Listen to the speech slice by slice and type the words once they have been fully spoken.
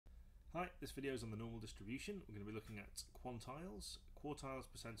Hi, this video is on the normal distribution. We're going to be looking at quantiles, quartiles,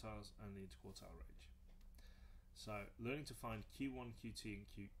 percentiles, and the interquartile range. So, learning to find Q1, Q2, and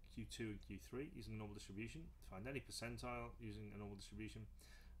Q2 and Q3 using a normal distribution, find any percentile using a normal distribution,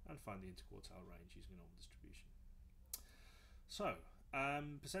 and find the interquartile range using a normal distribution. So,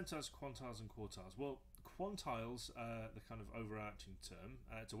 percentiles, quantiles, and quartiles. Well, quantiles are the kind of overarching term.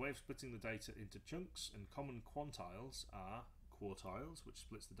 It's a way of splitting the data into chunks, and common quantiles are quartiles, which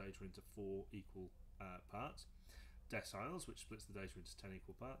splits the data into 4 equal parts, deciles, which splits the data into 10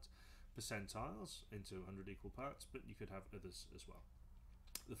 equal parts, percentiles into 100 equal parts, but you could have others as well.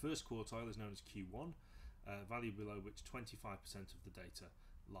 The first quartile is known as Q1, value below which 25% of the data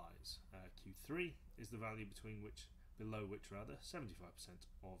lies. Q3 is the value below which 75%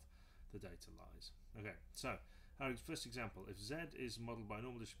 of the data lies. Okay, so our first example, if Z is modeled by a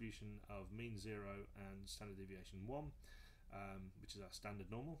normal distribution of mean 0 and standard deviation 1, which is our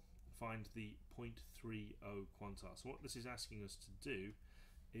standard normal, find the 0.30 quantile. So what this is asking us to do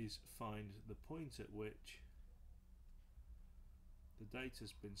is find the point at which the data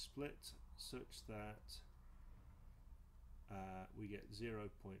has been split such that we get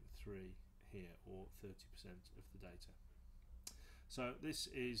 0.3 here, or 30% of the data. So this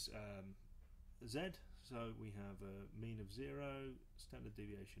is Z, so we have a mean of 0, standard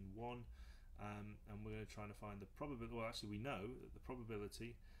deviation 1, and we're going to try to find the probability, well actually we know that the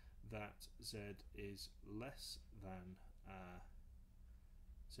probability that Z is less than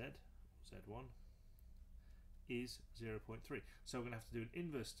Z, or Z1, is 0.3. So we're going to have to do an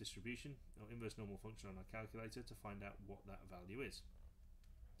inverse distribution, or inverse normal function on our calculator to find out what that value is.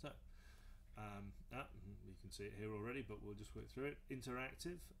 So, you can see it here already, but we'll just work through it.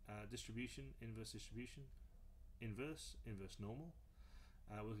 Interactive, distribution, inverse normal.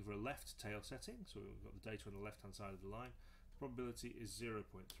 We're looking for a left tail setting, so we've got the data on the left hand side of the line. The probability is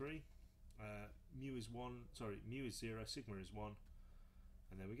 0.3. Mu is 0, sigma is 1,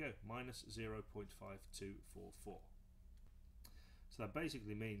 and there we go, minus 0.5244. So that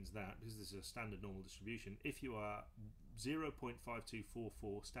basically means that, because this is a standard normal distribution, if you are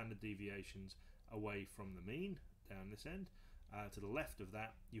 0.5244 standard deviations away from the mean, down this end, to the left of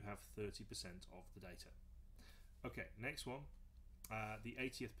that, you have 30% of the data. Okay, next one, the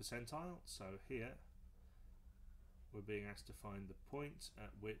 80th percentile. So here, we're being asked to find the point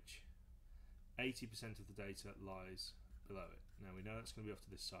at which 80% of the data lies below it. Now we know that's going to be off to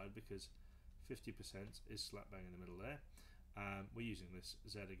this side because 50% is slap bang in the middle there. We're using this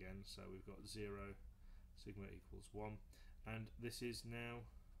Z again, so we've got 0, sigma equals 1, and this is now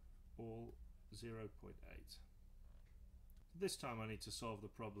all 0.8. This time I need to solve the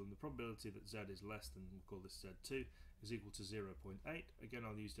problem. The probability that Z is less than, we'll call this Z2, is equal to 0.8. Again,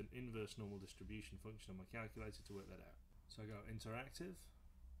 I'll use an inverse normal distribution function on my calculator to work that out. So I go interactive,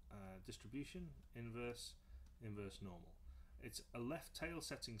 distribution, inverse normal. It's a left tail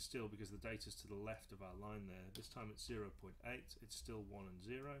setting still because the data is to the left of our line there. This time it's 0.8, it's still 1 and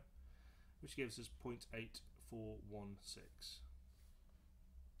 0, which gives us 0.8416.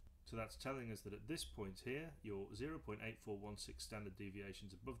 So that's telling us that at this point here, your 0.8416 standard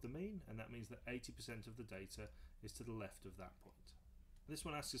deviations above the mean, and that means that 80% of the data is to the left of that point. This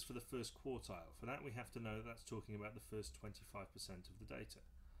one asks us for the first quartile. For that we have to know that that's talking about the first 25% of the data.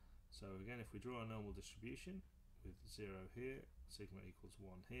 So again, if we draw our normal distribution, with 0 here, sigma equals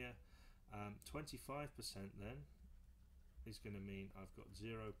 1 here, 25% then is going to mean I've got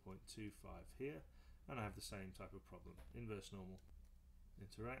 0.25 here, and I have the same type of problem. Inverse normal,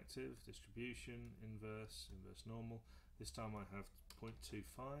 interactive, distribution, inverse normal. This time I have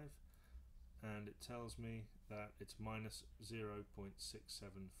 0.25, and it tells me that it's minus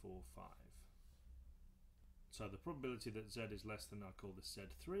 0.6745. So the probability that Z is less than, I'll call this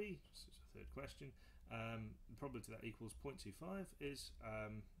Z3, this is the third question, the probability that equals 0.25 is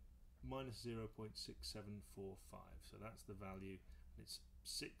minus 0.6745. So that's the value, it's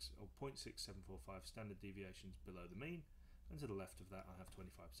 0.6745 standard deviations below the mean, and to the left of that I have 25%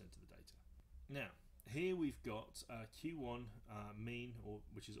 of the data. Now, here we've got Q1 mean,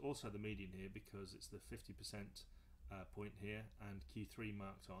 which is also the median here because it's the 50% point here, and Q3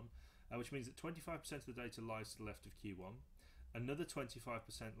 marked on, which means that 25% of the data lies to the left of Q1. Another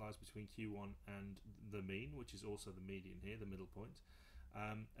 25% lies between Q1 and the mean, which is also the median here, the middle point.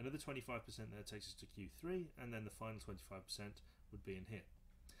 Another 25% there takes us to Q3, and then the final 25% would be in here.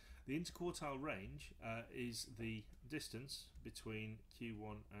 The interquartile range is the distance between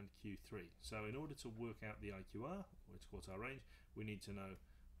Q1 and Q3. So in order to work out the IQR, or interquartile range, we need to know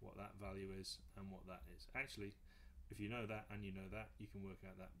what that value is and what that is. Actually, if you know that and you know that, you can work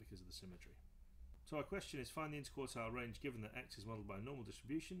out that because of the symmetry. So our question is, find the interquartile range given that x is modelled by a normal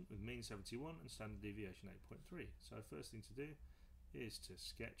distribution with mean 71 and standard deviation 8.3. So first thing to do is to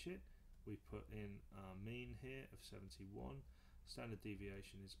sketch it. We put in our mean here of 71, standard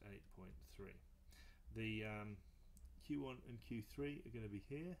deviation is 8.3. The Q1 and Q3 are going to be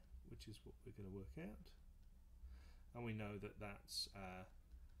here, which is what we're going to work out. And we know that that's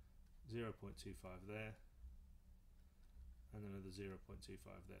 0.25 there, and another 0.25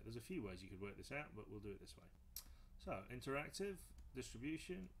 there. There's a few ways you could work this out, but we'll do it this way. So, interactive,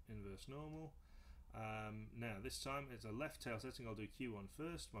 distribution, inverse normal. Now, this time it's a left tail setting. I'll do Q1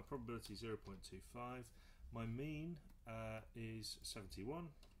 first. My probability is 0.25. My mean is 71,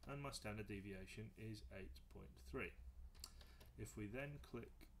 and my standard deviation is 8.3. If we then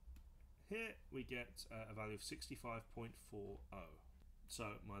click here, we get a value of 65.40. So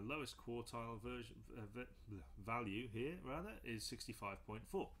my lowest quartile value here is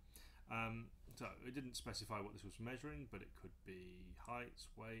 65.4. So it didn't specify what this was measuring, but it could be heights,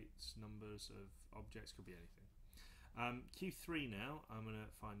 weights, numbers of objects, could be anything. Q3 now, I'm going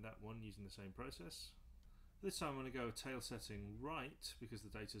to find that one using the same process. This time I'm going to go tail setting right because the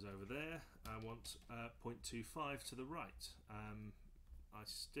data's over there. I want 0.25 to the right. I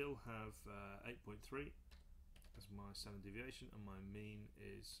still have 8.3 as my standard deviation, and my mean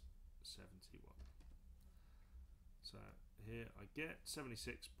is 71. So here I get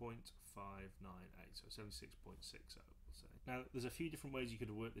 76.598, so 76.60 we'll say. Now there's a few different ways you could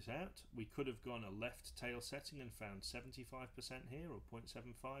have worked this out. We could have gone a left tail setting and found 75% here, or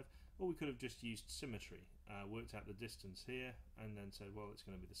 0.75, or we could have just used symmetry, worked out the distance here, and then said, well, it's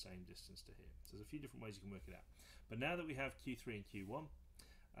going to be the same distance to here. So there's a few different ways you can work it out. But now that we have Q3 and Q1,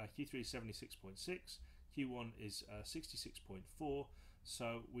 Q3 is 76.6, Q1 is 66.4,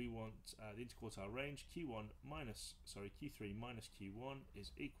 so we want the interquartile range Q3 minus Q1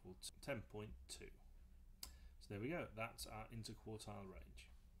 is equal to 10.2. So there we go, that's our interquartile range.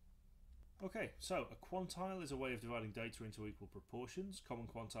 Okay, so a quantile is a way of dividing data into equal proportions. Common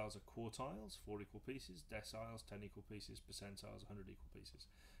quantiles are quartiles, 4 equal pieces, deciles, 10 equal pieces, percentiles, 100 equal pieces.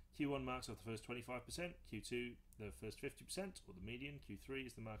 Q1 marks off the first 25%, Q2 the first 50%, or the median, Q3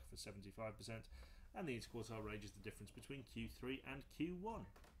 is the marker for 75%, and the interquartile range is the difference between Q3 and Q1.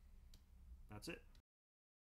 That's it.